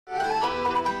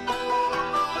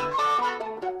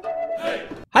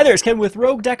Hi there, it's Kevin with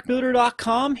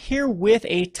RogueDeckbuilder.com here with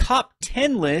a top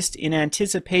 10 list in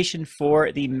anticipation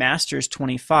for the Masters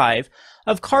 25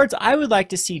 of cards I would like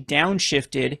to see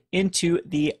downshifted into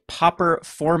the Pauper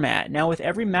format. Now with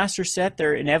every Master set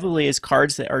there inevitably is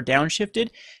cards that are downshifted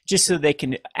just so they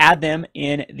can add them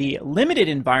in the limited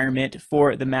environment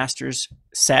for the Masters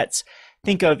sets.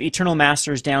 Think of Eternal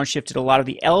Masters downshifted a lot of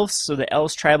the elves, so the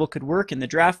elves tribal could work in the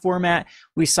draft format.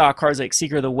 We saw cards like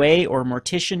Seeker of the Way or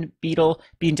Mortician Beetle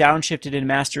being downshifted in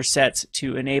master sets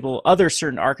to enable other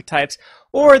certain archetypes,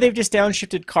 or they've just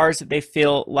downshifted cards that they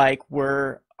feel like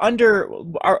were under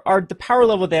the power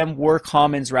level of them were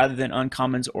commons rather than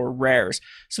uncommons or rares.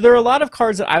 So there are a lot of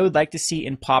cards that I would like to see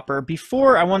in Pauper.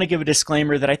 Before, I want to give a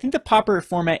disclaimer that I think the Pauper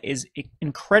format is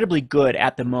incredibly good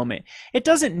at the moment. It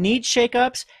doesn't need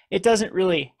shakeups. It doesn't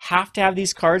really have to have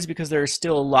these cards because there's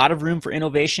still a lot of room for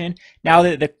innovation. Now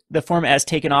that the format has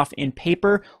taken off in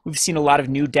paper, we've seen a lot of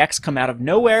new decks come out of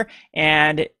nowhere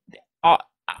and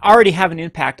already have an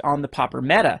impact on the Pauper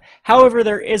meta. However,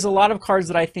 there is a lot of cards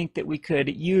that I think that we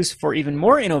could use for even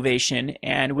more innovation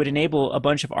and would enable a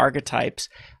bunch of archetypes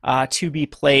to be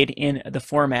played in the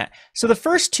format. So the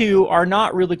first two are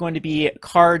not really going to be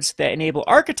cards that enable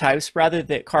archetypes, rather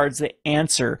than cards that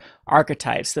answer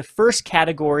archetypes. The first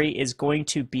category is going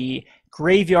to be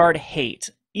Graveyard Hate.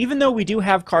 Even though we do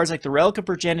have cards like the Relic of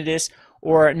Progenitus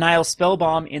or Nile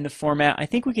Spellbomb in the format, I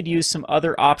think we could use some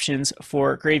other options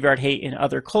for Graveyard Hate in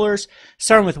other colors.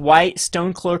 Starting with white,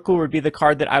 Stone Cloaker would be the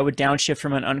card that I would downshift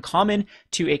from an uncommon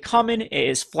to a common. It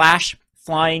is flash,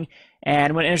 flying,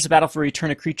 and when it enters the battlefield, return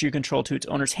a creature you control to its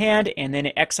owner's hand, and then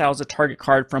it exiles a target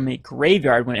card from a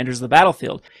graveyard when it enters the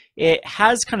battlefield. It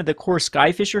has kind of the core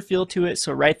Skyfisher feel to it,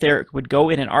 so right there it would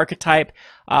go in an archetype.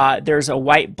 There's a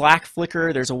white-black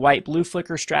flicker, there's a white-blue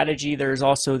flicker strategy, there's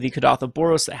also the Kudatha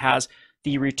Boros that has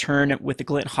the return with the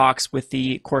Glint Hawks with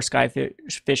the core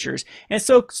Skyfishers. And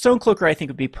so Stone Cloaker I think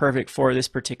would be perfect for this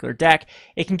particular deck.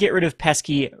 It can get rid of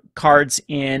pesky cards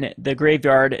in the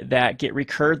graveyard that get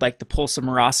recurred, like the Pulsa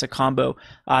Marasa combo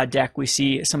deck. We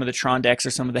see some of the Tron decks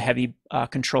or some of the heavy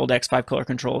control decks, 5-color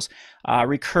controls,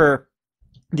 recur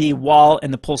the Wall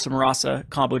and the Pulsa Marasa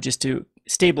combo just to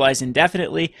stabilize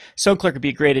indefinitely. Stone Cloaker would be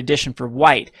a great addition for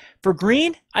white. For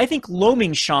green, I think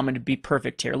Loaming Shaman would be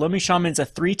perfect here. Loaming Shaman is a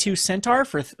 3/2 centaur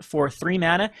for 3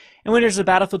 mana, and when there's a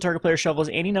battlefield, target player shuffles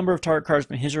any number of target cards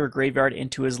from his or her graveyard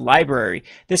into his library.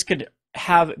 This could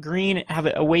have green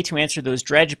have a way to answer those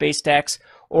dredge-based decks,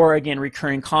 or again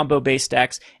recurring combo-based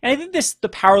decks. And I think the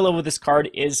power level of this card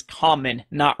is common,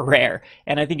 not rare,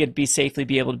 and I think it'd be safely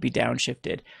be able to be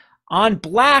downshifted. On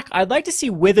black, I'd like to see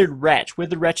Withered Wretch.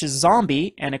 Withered Wretch is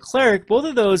zombie and a cleric. Both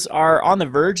of those are on the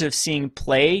verge of seeing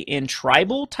play in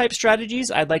tribal type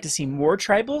strategies. I'd like to see more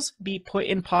tribals be put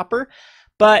in Pauper.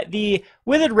 But the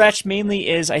Withered Wretch mainly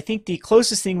is, I think, the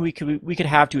closest thing we could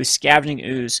have to a Scavenging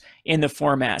Ooze in the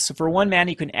format. So for 1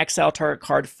 mana, you can exile target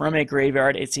card from a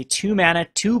graveyard. It's a 2 mana,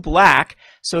 2 black.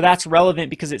 So that's relevant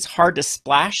because it's hard to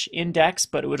splash in decks,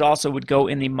 but it would go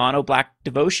in the mono black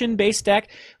devotion based deck,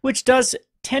 which does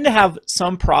tend to have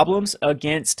some problems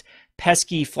against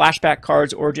pesky flashback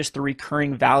cards or just the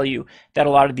recurring value that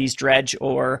a lot of these dredge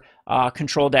or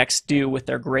control decks do with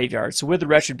their graveyard. So Withered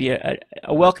Wretch would be a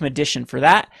welcome addition for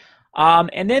that.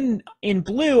 And then in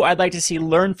blue, I'd like to see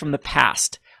Learn from the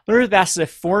Past. Learn from the Past is a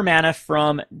 4 mana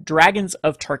from Dragons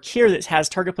of Tarkir that has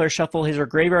target player shuffle his or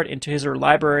graveyard into his or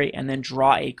library and then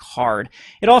draw a card.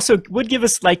 It also would give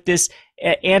us like this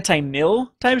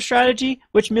anti-mill type strategy,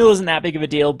 which mill isn't that big of a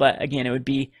deal, but again, it would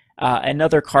be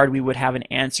another card we would have an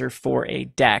answer for a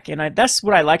deck. And that's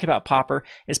what I like about Pauper,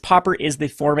 is Pauper is the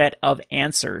format of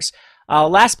answers.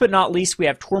 Last but not least, we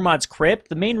have Tormod's Crypt.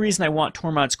 The main reason I want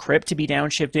Tormod's Crypt to be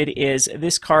downshifted is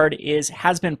this card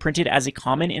has been printed as a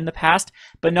common in the past,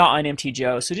 but not on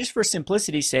MTGO. So just for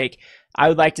simplicity's sake, I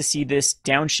would like to see this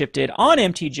downshifted on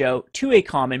MTGO to a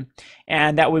common,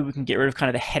 and that way we can get rid of kind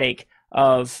of the headache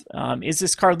of is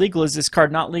this card legal, is this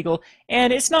card not legal?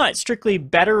 And it's not strictly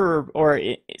better or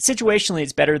situationally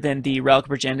it's better than the Relic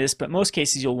of Progenitus, but most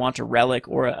cases you'll want a Relic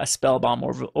or a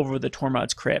Spellbomb over the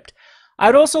Tormod's Crypt.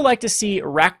 I'd also like to see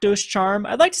Rakdos Charm.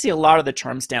 I'd like to see a lot of the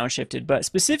charms downshifted, but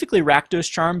specifically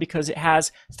Rakdos Charm because it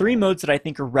has 3 modes that I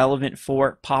think are relevant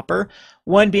for Pauper.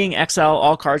 One being exile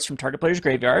all cards from target player's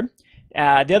graveyard.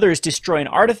 The other is destroy an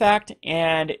artifact,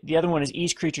 and the other one is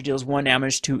each creature deals 1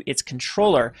 damage to its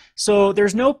controller. So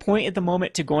there's no point at the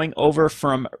moment to going over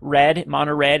from red,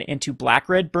 mono red, into black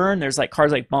red burn. There's like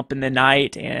cards like Bump in the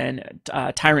Night and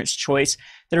Tyrant's Choice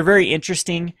that are very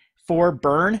interesting for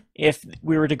burn if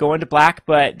we were to go into black,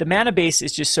 but the mana base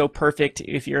is just so perfect.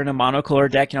 If you're in a monocolor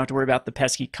deck, you don't have to worry about the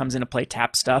pesky comes into play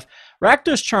tap stuff.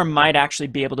 Rakdos Charm might actually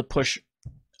be able to push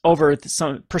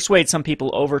persuade some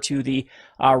people over to the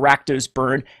Rakdos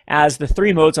burn, as the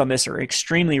 3 modes on this are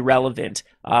extremely relevant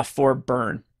for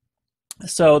burn.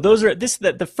 So those are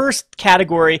the first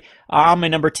category on my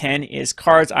number 10 is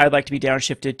cards I'd like to be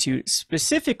downshifted to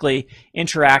specifically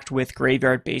interact with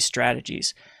graveyard-based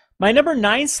strategies. My number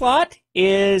 9 slot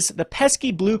is the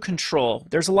pesky blue control.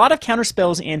 There's a lot of counter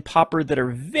spells in Pauper that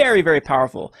are very, very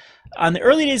powerful. On the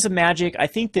early days of Magic, I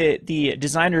think that the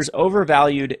designers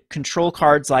overvalued control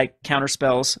cards like counter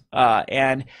spells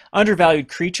and undervalued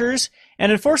creatures.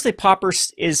 And unfortunately, Pauper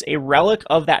is a relic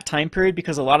of that time period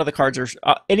because a lot of the cards are,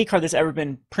 any card that's ever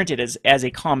been printed as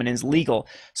a common is legal.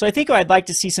 So I think I'd like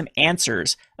to see some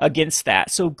answers against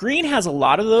that. So green has a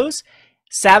lot of those.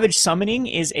 Savage Summoning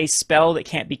is a spell that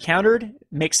can't be countered,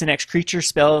 makes the next creature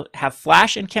spell have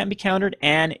flash and can't be countered,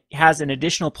 and has an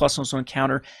additional +1/+1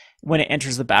 counter when it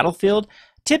enters the battlefield.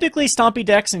 Typically, Stompy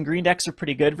decks and green decks are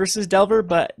pretty good versus Delver,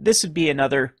 but this would be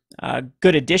another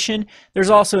good addition. There's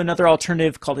also another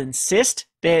alternative called Insist,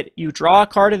 that you draw a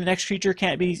card and the next creature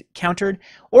can't be countered,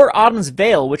 or Autumn's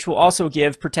Veil, which will also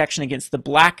give protection against the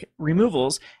black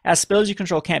removals, as spells you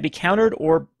control can't be countered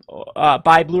or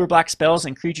by blue or black spells,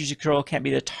 and creatures you control can't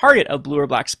be the target of blue or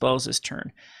black spells this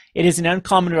turn. It is an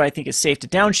uncommon that I think is safe to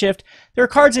downshift. There are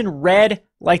cards in red,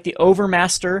 like the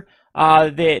Overmaster.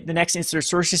 The next instant or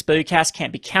sorcery spell you cast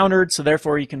can't be countered, so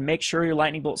therefore you can make sure your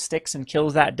lightning bolt sticks and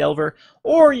kills that Delver.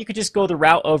 Or you could just go the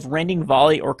route of Rending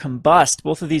Volley or Combust.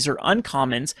 Both of these are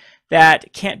uncommons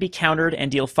that can't be countered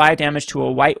and deal 5 damage to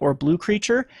a white or blue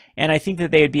creature. And I think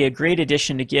that they would be a great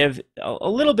addition to give a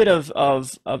little bit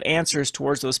of answers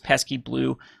towards those pesky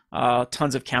blue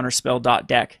tons of counterspell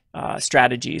deck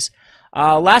strategies.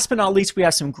 Last but not least, we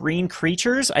have some green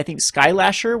creatures. I think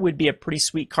Skylasher would be a pretty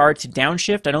sweet card to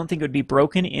downshift. I don't think it would be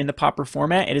broken in the Pauper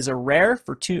format. It is a rare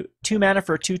for 2 mana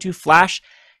for a 2/2 flash.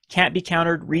 Can't be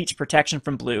countered, reach, protection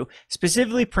from blue.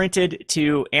 Specifically printed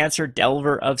to answer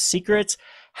Delver of Secrets.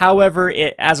 However,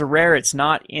 as a rare, it's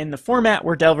not in the format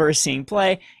where Delver is seeing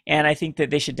play, and I think that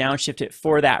they should downshift it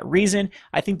for that reason.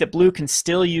 I think that blue can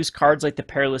still use cards like the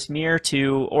Perilous Mirror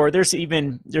or there's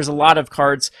a lot of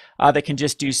cards that can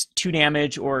just do 2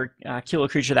 damage or kill a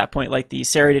creature at that point, like the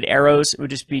Serrated Arrows. It would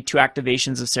just be 2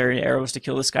 activations of Serrated Arrows to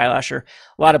kill the Skylasher.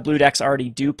 A lot of blue decks already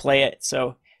do play it,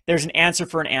 so there's an answer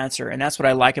for an answer, and that's what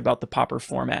I like about the Pauper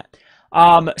format.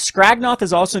 Scragnoth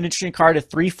is also an interesting card, a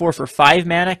 3/4 for 5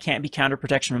 mana, can't be counter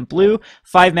protection from blue.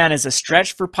 5 mana is a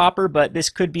stretch for Pauper, but this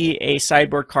could be a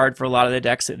sideboard card for a lot of the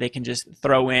decks that they can just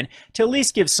throw in to at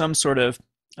least give some sort of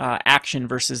action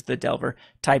versus the Delver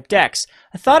type decks.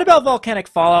 I thought about Volcanic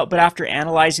Fallout, but after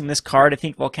analyzing this card, I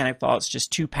think Volcanic Fallout is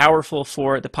just too powerful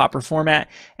for the Pauper format,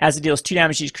 as it deals 2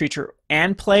 damage to each creature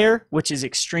and player, which is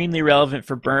extremely relevant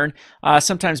for burn.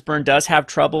 Sometimes burn does have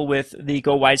trouble with the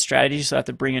go wide strategy, so I have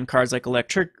to bring in cards like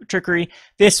Electric Trickery.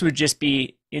 This would just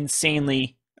be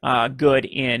insanely good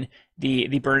in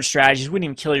the burn strategies. Wouldn't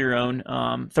even kill your own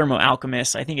Thermo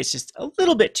Alchemist. I think it's just a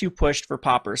little bit too pushed for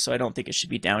Pauper, so I don't think it should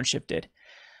be downshifted.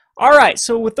 All right,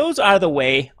 so with those out of the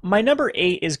way, my number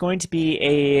 8 is going to be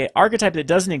a archetype that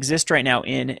doesn't exist right now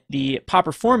in the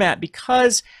Pauper format,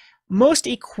 because most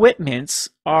equipments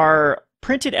are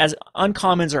printed as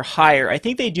uncommons or higher. I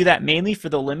think they do that mainly for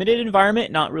the limited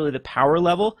environment, not really the power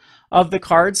level of the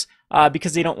cards,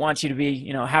 because they don't want you to be,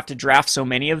 have to draft so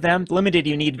many of them. Limited,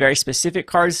 you need very specific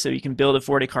cards, so you can build a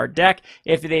 40 card deck.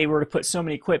 If they were to put so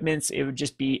many equipments, it would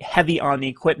just be heavy on the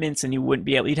equipments, and you wouldn't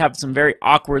be able, you'd have some very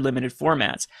awkward limited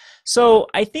formats. So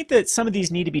I think that some of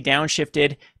these need to be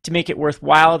downshifted to make it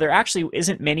worthwhile. There actually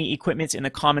isn't many equipments in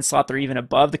the common slot that are even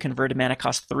above the converted mana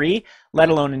cost 3, let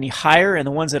alone any higher, and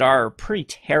the ones that are pretty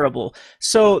terrible.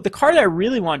 So the card that I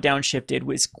really want downshifted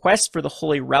was Quest for the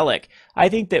Holy Relic. I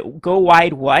think that go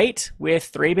wide white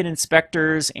with Thraben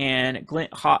Inspectors and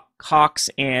Glint Hawks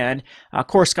and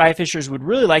Core Skyfishers would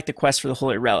really like the Quest for the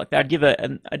Holy Relic. That would give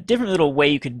a different little way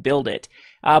you could build it.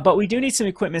 But we do need some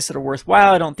equipments that are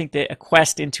worthwhile. I don't think that a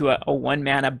quest into a 1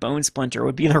 mana Bone Splinter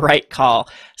would be the right call.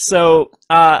 So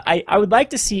I would like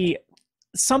to see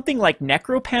something like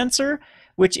Necropanzer,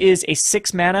 which is a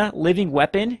 6 mana living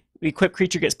weapon. Equipped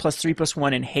creature gets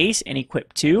 +3/+1 in haste and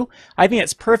equip 2. I think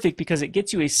that's perfect because it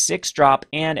gets you a 6 drop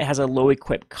and it has a low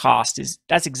equip cost.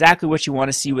 That's exactly what you want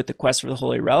to see with the Quest for the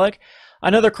Holy Relic.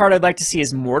 Another card I'd like to see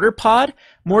is Mortar Pod.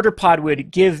 Mortar Pod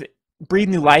would give breathe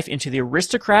new life into the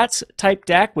Aristocrats type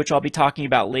deck, which I'll be talking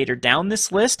about later down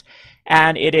this list.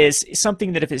 And it is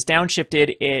something that if it's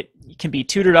downshifted, it can be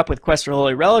tutored up with Quest for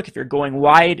Holy Relic. If you're going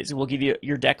wide, it will give you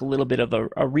your deck a little bit of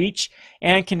a reach,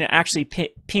 and can actually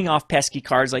ping off pesky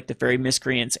cards like the Fairy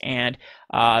Miscreants and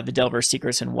the Delver's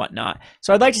Secrets and whatnot.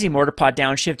 So I'd like to see Mortarpod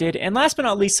downshifted. And last but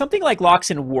not least, something like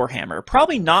Loxin Warhammer.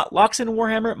 Probably not Loxin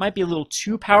Warhammer. It might be a little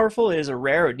too powerful. It is a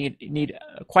rare. It would need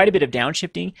quite a bit of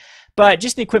downshifting. But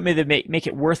just the equipment that make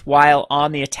it worthwhile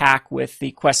on the attack with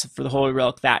the Quest for the Holy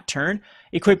Relic that turn.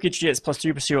 Equip gets you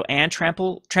 +3/+0 and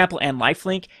trample and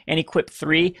lifelink, and equip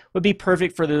 3 would be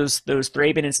perfect for those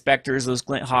Thraben Inspectors, those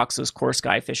Glint Hawks, those Core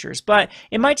Skyfishers. But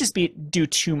it might just do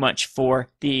too much for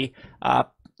the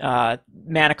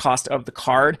mana cost of the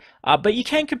card. But you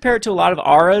can compare it to a lot of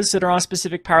auras that are on a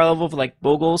specific power level, like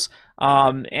Bogles.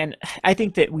 And I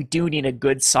think that we do need a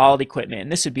good solid equipment,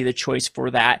 and this would be the choice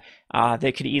for that.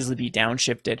 That could easily be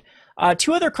downshifted.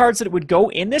 Two other cards that would go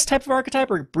in this type of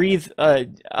archetype or breathe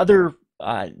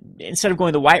instead of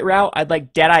going the white route, I'd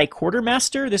like Deadeye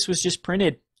Quartermaster. This was just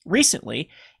printed recently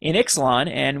in Ixalan,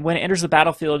 and when it enters the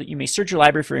battlefield, you may search your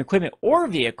library for equipment or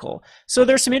vehicle. So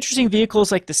there's some interesting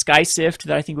vehicles like the Sky Sift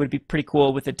that I think would be pretty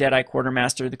cool with the Deadeye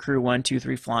Quartermaster, the crew 1, 2,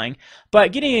 3 flying.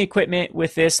 But getting equipment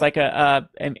with this, like a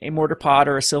Mortarpod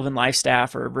or a Sylvan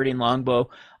Lifestaff or a Viridian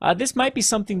Longbow, this might be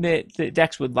something that the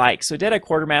decks would like. So Deadeye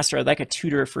Quartermaster, I'd like a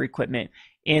tutor for equipment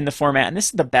in the format, and this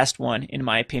is the best one in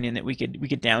my opinion that we could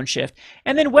downshift.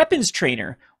 And then Weapons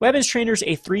Trainer. Weapons Trainer's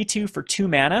a 3/2 for 2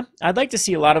 mana. I'd like to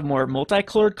see a lot of more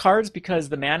multicolored cards because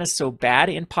the mana is so bad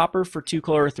in Pauper for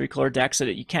 2-color or 3-color decks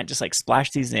that you can't just like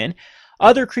splash these in.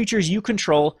 Other creatures you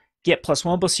control get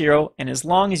 +1/+0, and as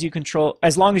long as you control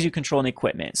an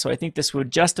equipment. So I think this would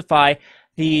justify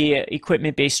the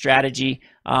equipment-based strategy.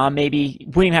 Maybe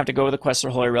wouldn't even have to go with the Quest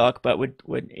for Holy Relic, but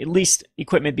would at least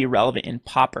equipment be relevant in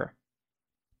Pauper.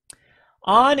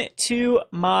 On to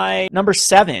my number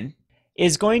 7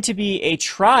 is going to be a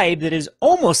tribe that is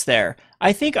almost there.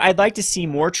 I think I'd like to see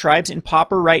more tribes in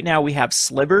Pauper. Right now we have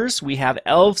slivers, we have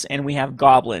elves, and we have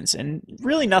goblins, and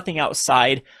really nothing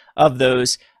outside of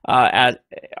those are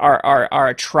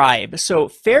a tribe. So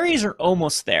fairies are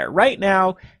almost there. Right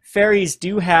now, fairies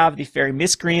do have the Fairy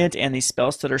Miscreant and the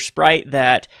Spellstutter Sprite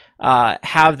that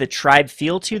have the tribe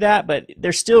feel to that, but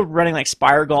they're still running like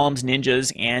Spire Golems,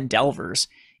 Ninjas, and Delvers.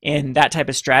 In that type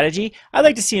of strategy, I'd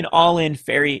like to see an all-in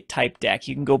fairy type deck.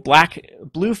 You can go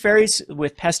blue fairies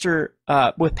with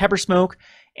Pepper Smoke,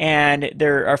 and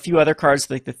there are a few other cards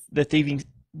like the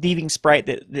Thieving Sprite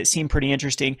that seem pretty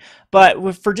interesting.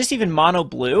 But for just even mono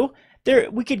blue,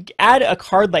 we could add a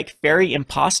card like Fairy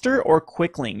Imposter or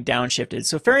Quickling downshifted.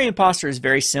 So Fairy Imposter is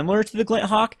very similar to the Glint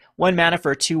Hawk. 1 mana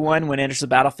for a 2/1. When it enters the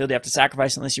battlefield, you have to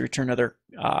sacrifice unless you return another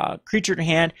creature to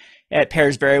hand. It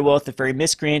pairs very well with the Fairy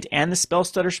Miscreant and the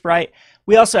Spellstutter Sprite.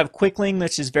 We also have Quickling,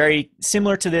 which is very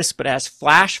similar to this, but has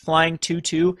Flash, Flying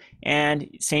 2/2, and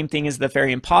same thing as the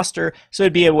Fairy Imposter. So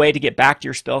it'd be a way to get back to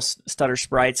your Spellstutter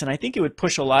Sprites, and I think it would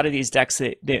push a lot of these decks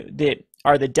that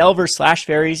are the Delvers /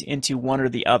 Fairies into one or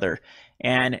the other.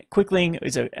 And Quickling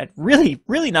is a really,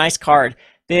 really nice card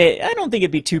that I don't think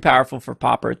it'd be too powerful for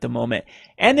Pauper at the moment.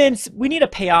 And then we need a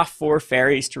payoff for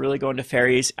fairies to really go into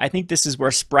fairies. I think this is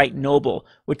where Sprite Noble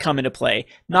would come into play.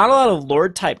 Not a lot of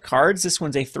Lord type cards. This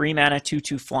one's a 3 mana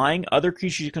 2/2 flying. Other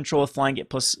creatures you control with flying get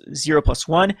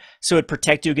 +0/+1, so it'd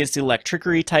protect you against the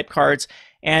Electricity type cards.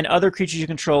 And other creatures you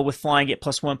control with flying get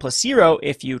 +1/+0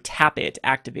 if you tap it,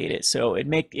 activate it. So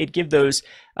it'd give those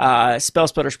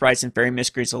Spellstutter Sprites and Fairy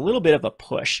Miscreants a little bit of a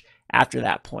push after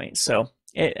that point. So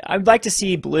I'd like to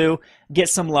see blue get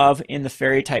some love in the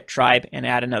fairy type tribe and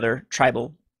add another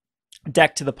tribal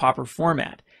deck to the Pauper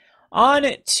format. On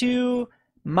to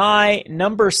my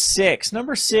number 6.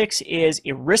 Number 6 is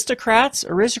Aristocrats.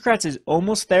 Aristocrats is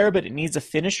almost there, but it needs a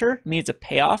finisher, needs a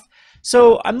payoff.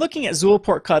 So I'm looking at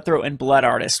Zulaport Cutthroat and Blood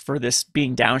Artist for this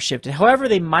being downshifted. However,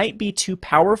 they might be too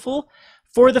powerful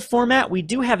for the format. We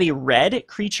do have a red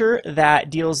creature that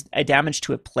deals a damage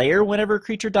to a player whenever a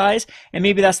creature dies, and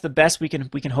maybe that's the best we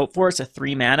can hope for. It's a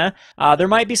 3 mana. There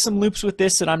might be some loops with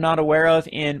this that I'm not aware of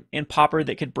in Pauper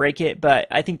that could break it, but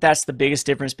I think that's the biggest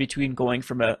difference between going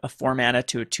from a 4 mana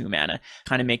to a 2 mana.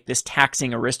 Kind of make this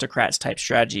taxing Aristocrats type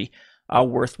strategy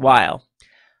worthwhile.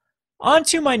 On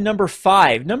to my number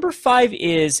 5. Number 5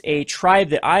 is a tribe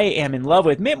that I am in love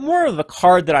with. More of a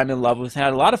card that I'm in love with. I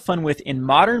had a lot of fun with in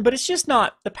Modern, but it's just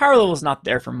not, the power level is not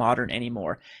there for Modern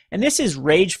anymore. And this is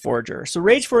Rage Forger. So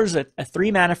Rage Forger is a 3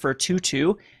 mana for a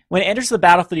 2/2. When it enters the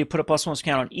battlefield, you put a +1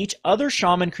 counter on each other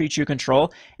shaman creature you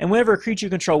control. And whenever a creature you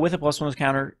control with a +1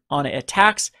 counter on it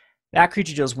attacks, that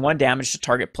creature deals 1 damage to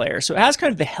target player. So it has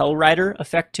kind of the Hell Rider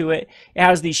effect to it. It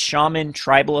has the Shaman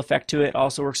tribal effect to it.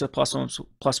 Also works with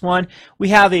 +1/+1. We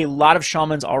have a lot of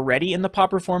Shamans already in the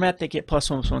Pauper format that get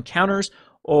 +1/+1 counters,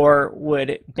 or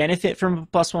would benefit from a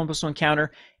 +1/+1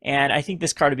 counter, and I think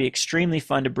this card would be extremely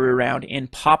fun to brew around in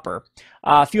Pauper.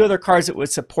 A few other cards that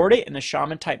would support it in the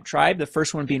Shaman type tribe, the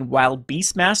first one being Wild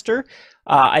Beastmaster.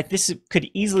 This could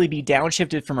easily be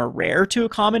downshifted from a rare to a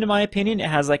common, in my opinion.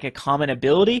 It has like a common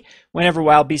ability. Whenever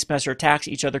Wild Beastmaster attacks,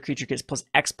 each other creature gets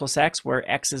 +X/+X, where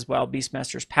X is Wild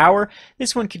Beastmaster's power.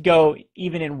 This one could go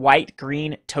even in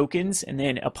white-green tokens, and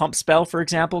then a pump spell, for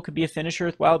example, could be a finisher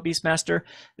with Wild Beastmaster.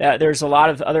 There's a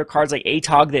lot of other cards like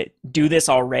Atog that do this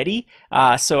already,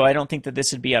 so I don't think that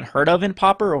this would be unheard of in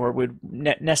Pauper, or would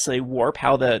necessarily warp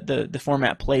how the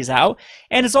format plays out.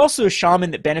 And it's also a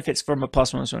Shaman that benefits from a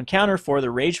 +1/+1 counter for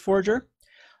the Rage Forger.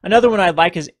 Another one I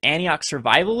like is Antioch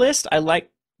Survivalist. I like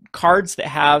cards that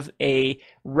have a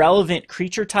relevant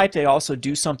creature type. They also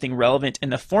do something relevant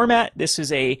in the format. This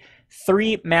is a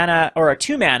 3 mana or a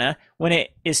 2 mana. When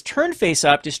it is turn face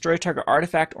up, destroy target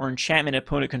artifact or enchantment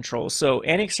opponent controls. So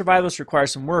Antioch Survivalist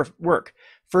requires some work.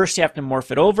 First, you have to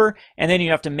morph it over, and then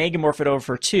you have to megamorph it over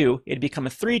for 2. It'd become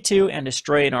a 3/2 and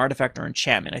destroy an artifact or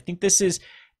enchantment. I think this is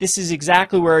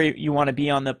exactly where you want to be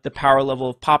on the power level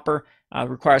of Pauper.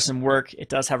 Requires some work. It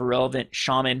does have a relevant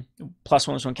Shaman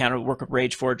 +1/+1 counter, work with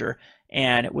Rage Forger,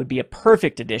 and it would be a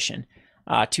perfect addition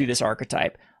to this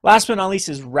archetype. Last but not least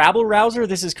is Rabble Rouser.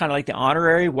 This is kind of like the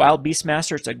honorary Wild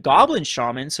Beastmaster. It's a Goblin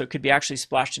Shaman, so it could be actually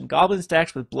splashed in Goblins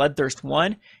decks with Bloodthirst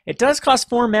 1. It does cost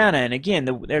 4 mana, and again,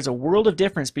 there's a world of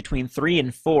difference between 3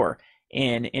 and 4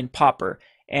 in Pauper.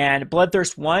 And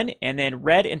Bloodthirst 1, and then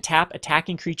red and tap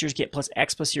attacking creatures get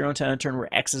 +X/+0 until end of turn,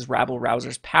 where X is Rabble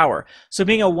Rouser's power. So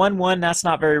being a 1/1, that's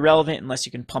not very relevant unless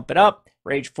you can pump it up.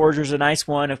 Rage Forger's a nice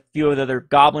one. A few of the other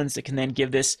goblins that can then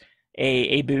give this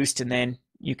a boost, and then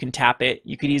you can tap it.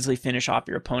 You could easily finish off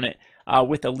your opponent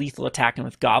with a lethal attack and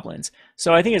with goblins.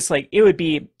 So I think it would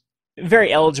be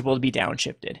very eligible to be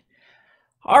downshifted.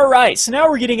 All right, so now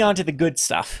we're getting on to the good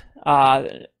stuff.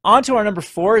 On to our number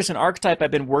 4 is an archetype I've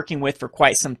been working with for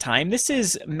quite some time. This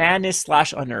is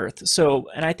Madness/Unearth.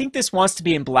 And I think this wants to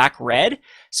be in black-red.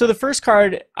 So the first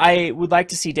card I would like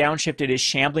to see downshifted is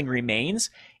Shambling Remains.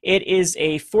 It is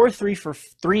a 4/3 for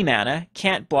 3 mana,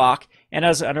 can't block, and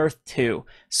has Unearth 2.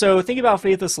 So think about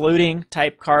Faithless Looting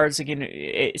type cards. Again,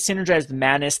 it synergizes with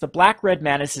Madness. The black-red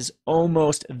Madness is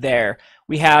almost there.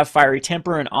 We have Fiery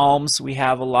Temper and Alms. We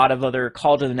have a lot of other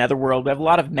Call to the Netherworld. We have a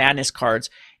lot of Madness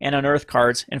cards and Unearth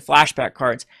cards and Flashback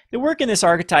cards that work in this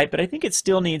archetype, but I think it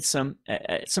still needs some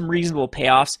reasonable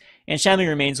payoffs. And Shambling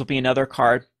Remains will be another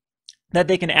card that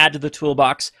they can add to the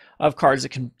toolbox of cards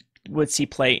that would see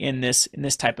play in this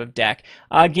type of deck.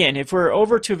 Again, if we're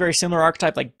over to a very similar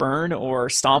archetype like Burn or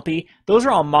Stompy, those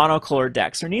are all monocolored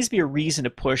decks. There needs to be a reason to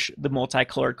push the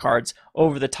multicolored cards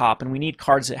over the top, and we need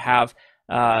cards that have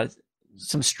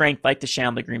some strength like the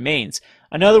Shambling Remains.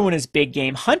 Another one is Big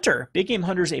Game Hunter. Big Game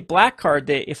Hunter is a black card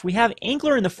that if we have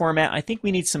Angler in the format, I think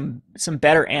we need some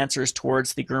better answers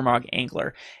towards the Gurmag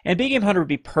Angler. And Big Game Hunter would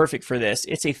be perfect for this.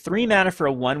 It's a 3 mana for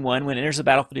a 1/1. When it enters the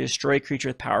battlefield to destroy a creature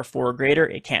with power 4 or greater,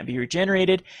 it can't be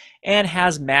regenerated, and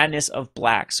has Madness of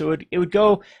Black. So it would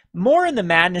go more in the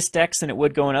Madness decks than it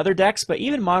would go in other decks, but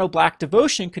even Mono Black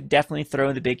Devotion could definitely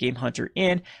throw the Big Game Hunter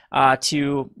in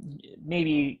to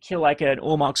maybe kill like an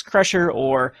Olmoc's Crusher,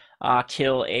 or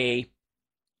kill an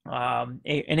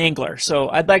Angler. So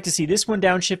I'd like to see this one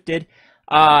downshifted.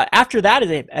 After that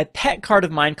is a pet card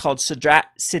of mine called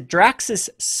Sidraxis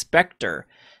Spectre.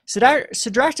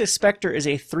 Sidraxis Spectre is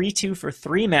a 3/2 for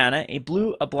 3 mana, a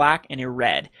blue, a black, and a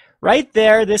red. Right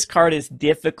there, this card is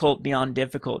difficult beyond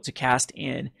difficult to cast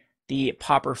in the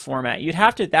Pauper format. You'd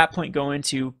have to at that point go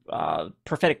into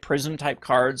Prophetic Prism type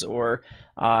cards, or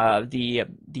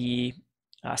the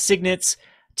Signets,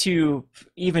 to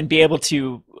even be able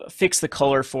to fix the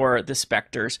color for the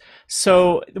Spectres.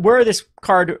 So where this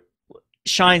card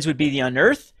shines would be the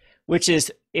Unearth, which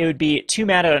is, it would be 2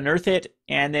 mana to unearth it,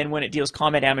 and then when it deals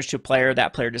combat damage to a player,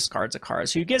 that player discards a card.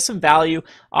 So you get some value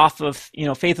off of,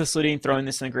 Faithless Looting, throwing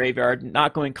this in the graveyard,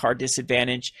 not going card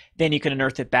disadvantage. Then you can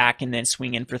unearth it back and then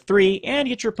swing in for 3 and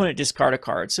get your opponent discard a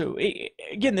card. So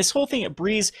again, this whole thing, it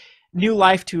breathes new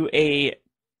life to a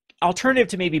alternative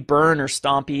to maybe Burn or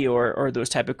Stompy or those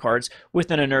type of cards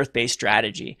with an Unearth-based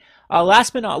strategy.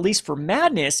 Last but not least for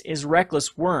Madness is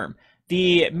Reckless Worm.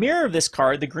 The mirror of this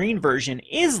card, the green version,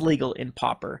 is legal in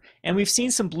Pauper, and we've seen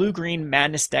some blue-green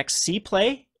Madness decks see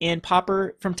play in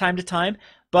Pauper from time to time,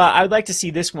 but I would like to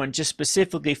see this one just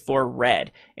specifically for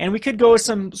red. And we could go with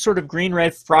some sort of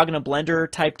green-red Frog in a Blender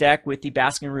type deck with the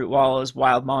Basking Root Wall as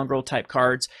Wild Mongrel type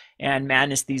cards, and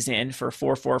madness these in for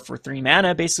 4/4 for 3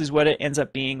 mana, basically is what it ends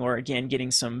up being, or again, getting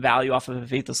some value off of a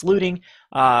Faithless Looting,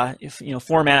 if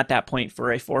 4 mana at that point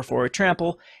for a 4/4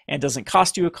 trample, and doesn't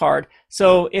cost you a card.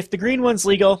 So if the green one's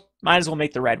legal, might as well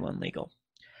make the red one legal.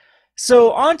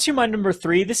 So on to my number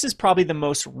 3. This is probably the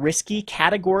most risky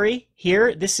category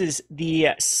here. This is the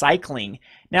cycling.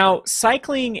 Now,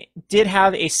 cycling did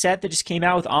have a set that just came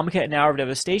out with Amonkhet and Hour of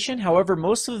Devastation. However,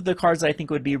 most of the cards that I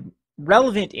think would be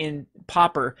relevant in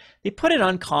Pauper, they put in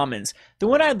uncommons. The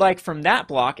one I'd like from that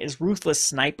block is Ruthless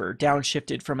Sniper,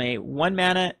 downshifted from a 1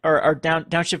 mana, or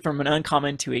downshift from an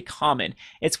uncommon to a common.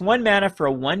 It's 1 mana for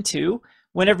a 1/2.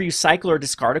 Whenever you cycle or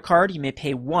discard a card, you may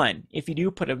pay 1. If you do,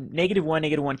 put a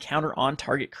 -1/-1 counter on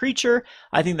target creature.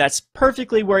 I think that's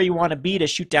perfectly where you want to be to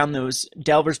shoot down those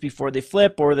Delvers before they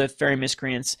flip, or the Fairy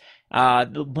Miscreants, a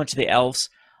bunch of the Elves.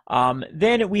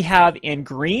 Then we have in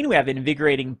green, we have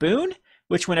Invigorating Boon,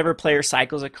 which whenever a player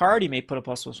cycles a card, you may put a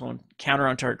 ++1 counter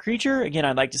on target creature. Again,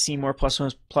 I'd like to see more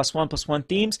 +1/+1/+1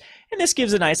 themes, and this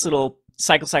gives a nice little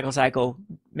cycle,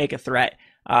 make a threat,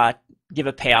 give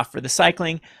a payoff for the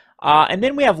cycling. And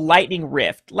then we have Lightning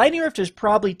Rift. Lightning Rift is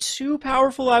probably too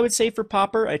powerful, I would say, for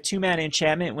Pauper. A 2-mana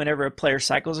enchantment. Whenever a player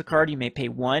cycles a card, you may pay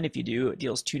 1. If you do, it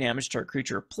deals 2 damage to a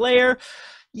creature or player.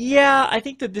 Yeah, I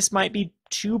think that this might be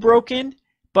too broken,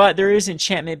 but there is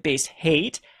enchantment-based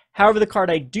hate. However, the card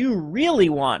I do really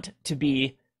want to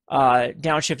be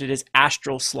downshifted is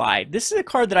Astral Slide. This is a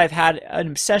card that I've had an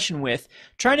obsession with,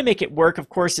 trying to make it work. Of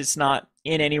course, it's not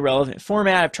in any relevant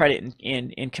format. I've tried it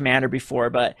in Commander before,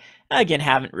 but again,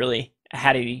 haven't really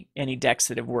had any decks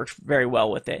that have worked very well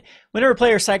with it. Whenever a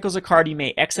player cycles a card, you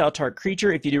may exile target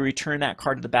creature. If you do, return that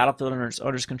card to the battlefield under its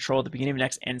owner's control at the beginning of the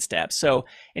next end step. So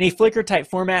in a flicker type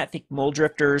format, think Mole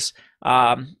Drifters.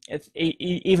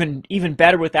 Even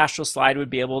better with Astral Slide would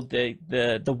be able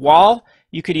the wall.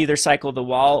 You could either cycle the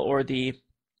wall or the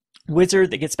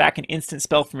wizard that gets back an instant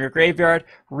spell from your graveyard,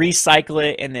 recycle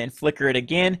it, and then flicker it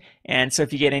again. And so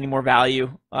if you get any more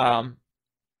value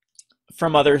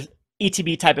from other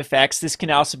ETB type effects, this can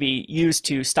also be used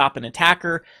to stop an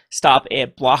attacker, stop a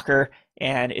blocker,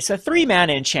 and it's a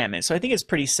 3-mana enchantment. So I think it's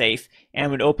pretty safe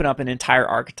and would open up an entire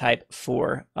archetype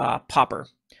for Pauper.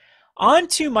 On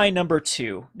to my number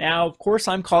 2. Now, of course,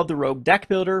 I'm called the Rogue Deck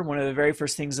Builder. One of the very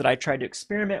first things that I tried to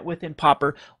experiment with in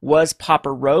Pauper was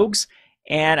Pauper Rogues.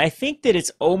 And I think that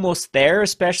it's almost there,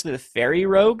 especially the Fairy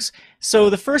Rogues. So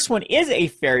the first one is a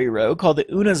Fairy Rogue called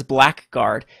the Una's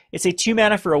Blackguard. It's a 2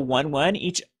 mana for a 1/1.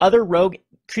 Each other rogue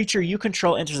creature you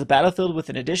control enters the battlefield with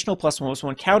an additional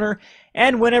 +1/+1 counter.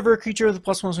 And whenever a creature with a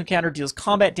 +1/+1 counter deals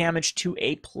combat damage to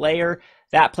a player,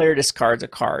 that player discards a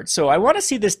card. So I want to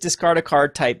see this discard a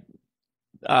card type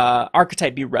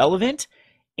archetype be relevant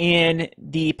in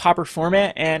the Pauper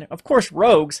format. And of course,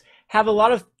 rogues have a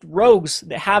lot of rogues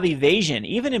that have evasion.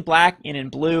 Even in black and in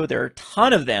blue, there are a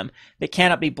ton of them that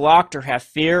cannot be blocked or have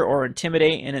fear or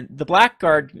intimidate. And the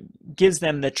Blackguard gives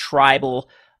them the tribal,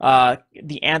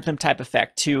 the anthem type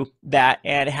effect to that,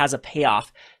 and it has a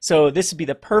payoff. So this would be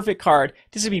the perfect card.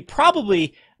 This would be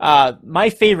probably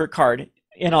my favorite card,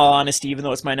 in all honesty, even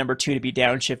though it's my number 2 to be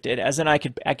downshifted, as in I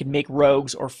could make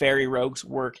rogues or fairy rogues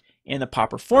work in the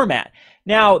Pauper format.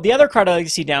 Now, the other card I like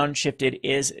to see downshifted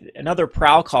is another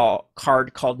prowl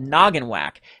card called Noggin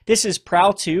Whack. This is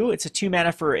Prowl 2. It's a 2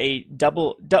 mana for a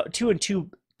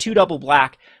 2 double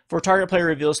black. For a target player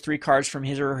reveals 3 cards from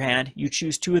his or her hand. You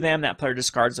choose 2 of them. That player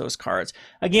discards those cards.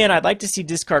 Again, I'd like to see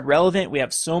discard relevant. We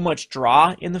have so much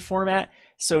draw in the format.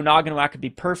 So Noggin Whack could be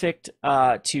perfect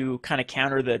to kind of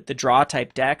counter the draw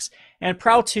type decks. And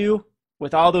Prowl 2,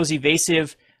 with all those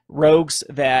evasive rogues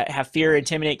that have fear,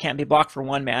 intimidate, can't be blocked for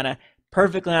 1 mana,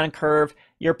 perfectly on curve.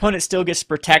 Your opponent still gets to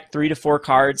protect 3 to 4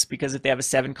 cards, because if they have a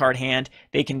 7-card hand,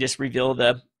 they can just reveal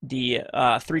the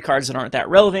 3 cards that aren't that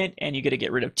relevant, and you get to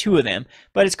get rid of 2 of them.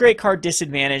 But it's great card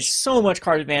disadvantage. So much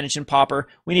card advantage in Pauper.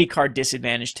 We need card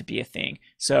disadvantage to be a thing.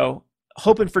 So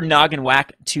hoping for Noggin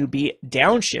Whack to be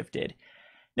downshifted.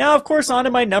 Now, of course, on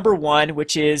to my number 1,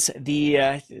 which is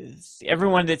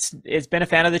everyone that's been a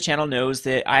fan of the channel knows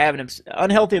that I have an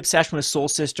unhealthy obsession with Soul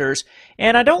Sisters,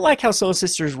 and I don't like how Soul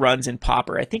Sisters runs in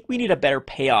Pauper. I think we need a better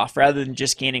payoff rather than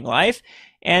just gaining life.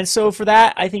 And so for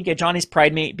that, I think a Johnny's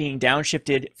Pridemate being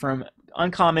downshifted from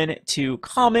uncommon to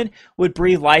common would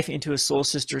breathe life into a Soul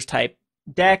Sisters type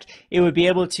deck, it would be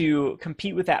able to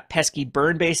compete with that pesky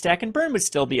burn-based deck, and burn would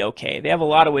still be okay. They have a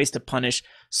lot of ways to punish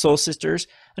Soul Sisters.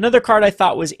 Another card I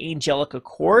thought was Angelic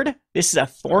Accord. This is a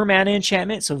 4-mana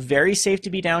enchantment, so very safe to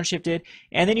be downshifted.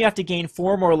 And then you have to gain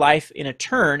 4 more life in a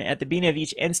turn at the beginning of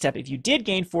each end step. If you did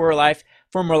gain 4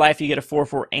 more life, you get a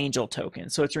 4/4 Angel token.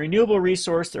 So it's a renewable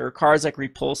resource. There are cards like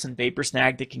Repulse and Vapor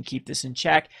Snag that can keep this in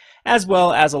check, as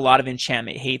well as a lot of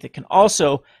enchantment hate that can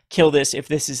also kill this if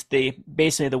this is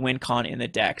basically the win con in the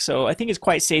deck. So I think it's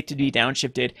quite safe to be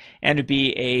downshifted and to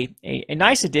be a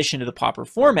nice addition to the Pauper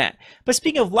format. But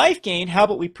speaking of life gain, how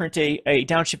about we print a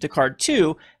downshifted card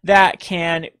too that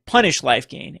can punish life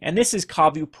gain? And this is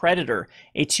Kavu Predator,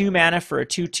 a 2-mana for a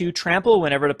 2/2 trample.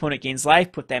 Whenever an opponent gains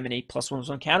life, put them in a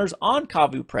 +1/+1 counters on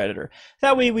Kavu Predator.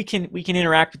 That way we can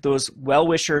interact with those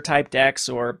Well-Wisher type decks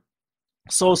or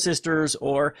Soul Sisters,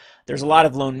 or there's a lot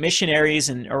of Lone Missionaries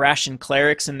and Irration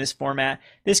Clerics in this format.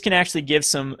 This can actually give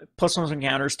some +1/+1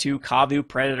 counters to Kavu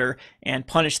Predator and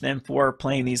punish them for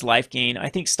playing these life gain. I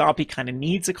think Stompy kind of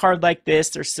needs a card like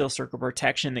this. There's still Circle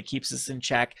Protection that keeps us in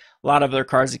check, a lot of other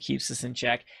cards that keeps us in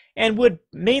check, and would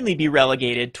mainly be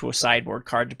relegated to a sideboard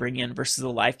card to bring in versus the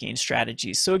life gain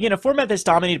strategies. So again, a format that's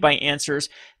dominated by answers,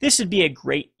 this would be a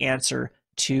great answer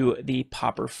to the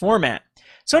Pauper format.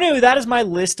 So anyway, that is my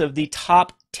list of the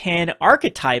top 10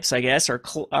 archetypes, I guess, or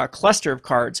cluster of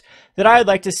cards that I would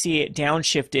like to see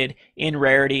downshifted in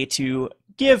rarity to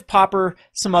give Pauper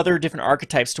some other different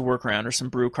archetypes to work around, or some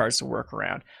brew cards to work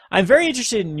around. I'm very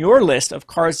interested in your list of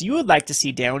cards you would like to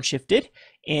see downshifted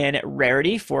in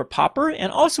rarity for Pauper,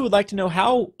 and also would like to know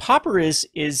how Pauper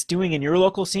is doing in your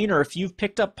local scene, or if you've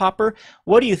picked up Pauper,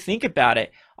 what do you think about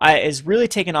it? It's really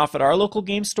taken off at our local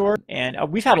game store, and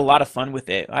we've had a lot of fun with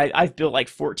it. I've built like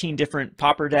 14 different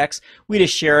Pauper decks. We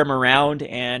just share them around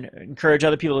and encourage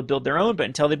other people to build their own, but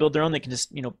until they build their own, they can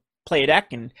just, play a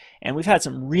deck, and we've had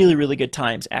some really, really good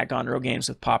times at Gondro Games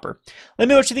with Pauper. Let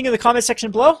me know what you think in the comment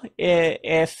section below,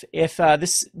 if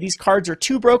these cards are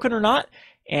too broken or not.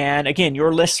 And again,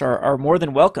 your lists are more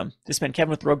than welcome. This has been Kevin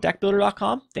with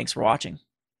RogueDeckbuilder.com. Thanks for watching.